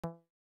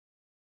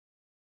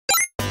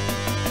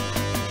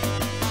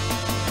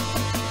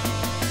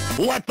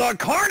Let the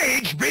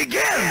carnage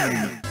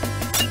begin!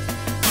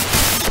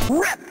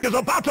 Rip is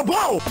about to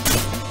blow!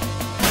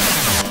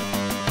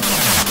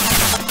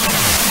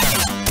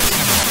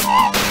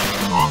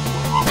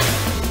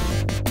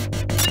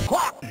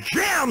 Clock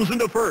jams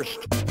into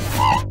first!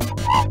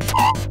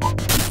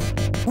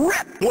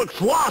 Rip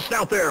looks lost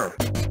out there!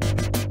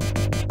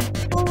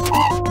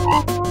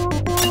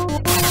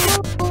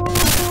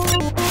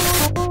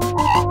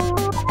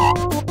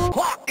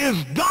 Clock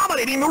is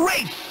dominating the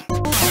race!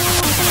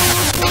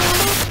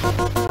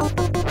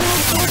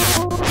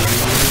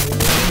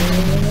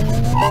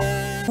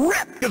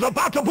 Rip is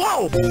about to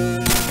blow!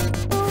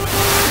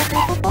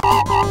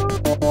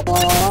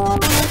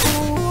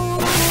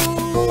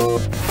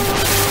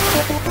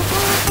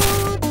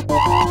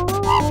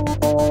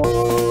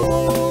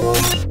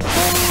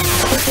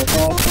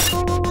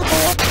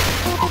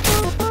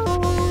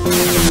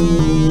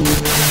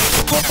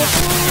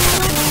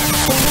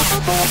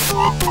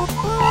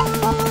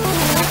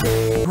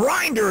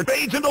 Grinder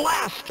fades into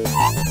last!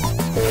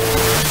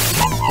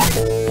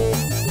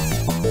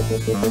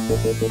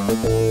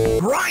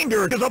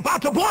 Grinder is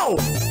about to blow!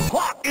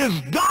 Clock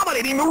is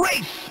dominating the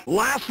race!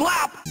 Last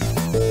lap!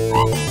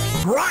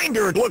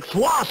 Grinder looks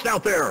lost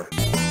out there!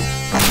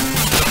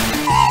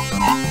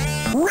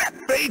 Rip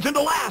fades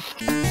into last!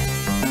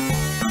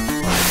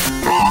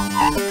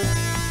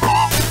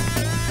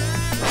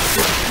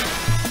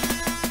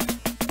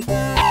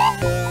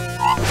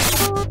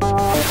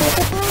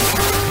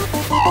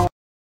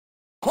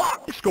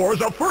 Clock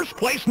scores a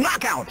first-place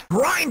knockout.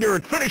 Grinder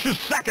finishes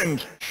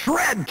second.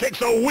 Shred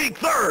takes a weak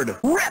third.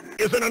 Rip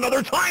is in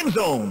another time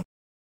zone.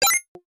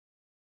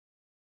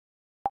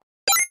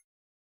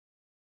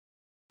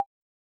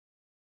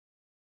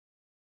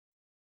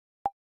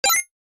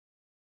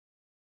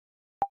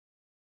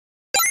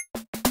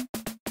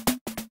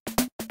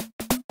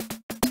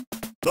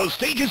 The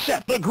stage is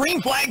set. The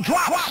green flag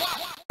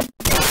drops.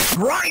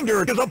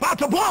 Grinder is about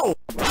to blow.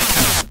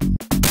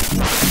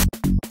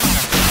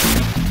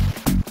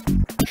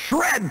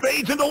 Shred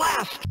fades into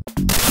last.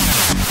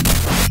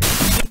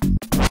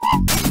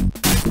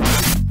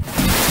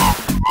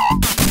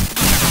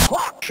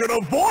 Clock should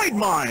avoid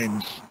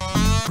mines.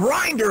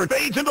 Grinder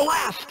fades into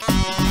last.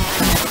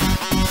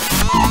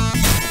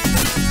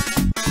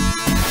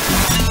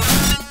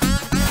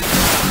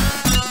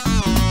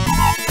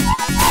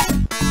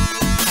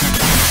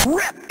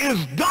 Rip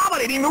is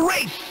dominating the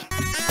race.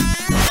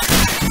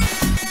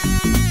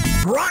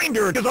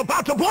 Grinder is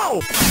about to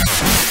blow.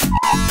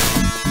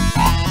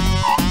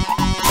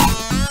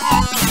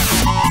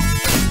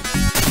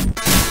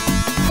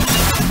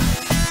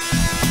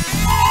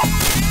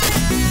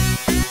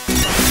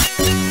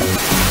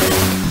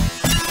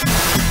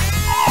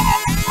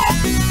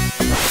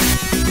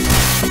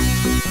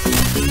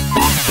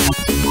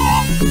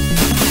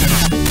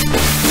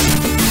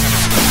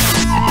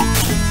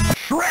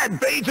 Shred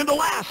fades into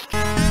last.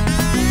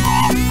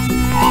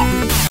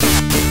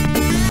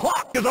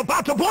 Clock is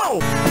about to blow.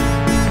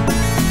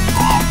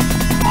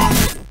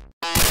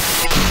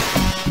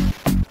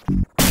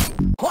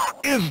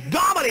 Clock is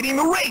dominating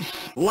the race.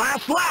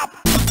 Last lap.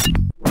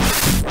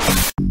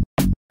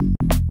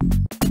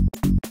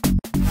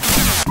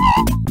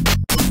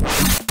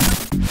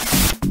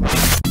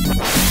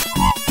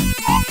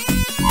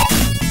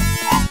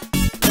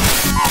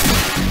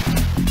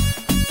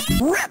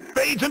 Rip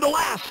fades into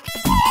last.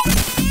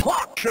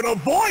 Clock should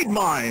avoid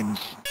mines.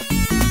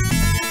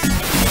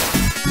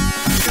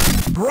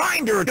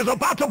 Grinder is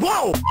about to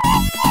blow.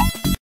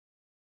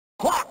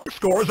 Clock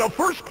scores a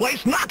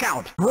first-place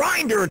knockout.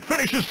 Grinder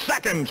finishes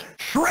second.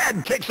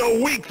 Shred takes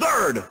a weak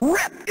third.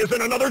 Rip is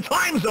in another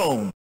time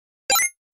zone.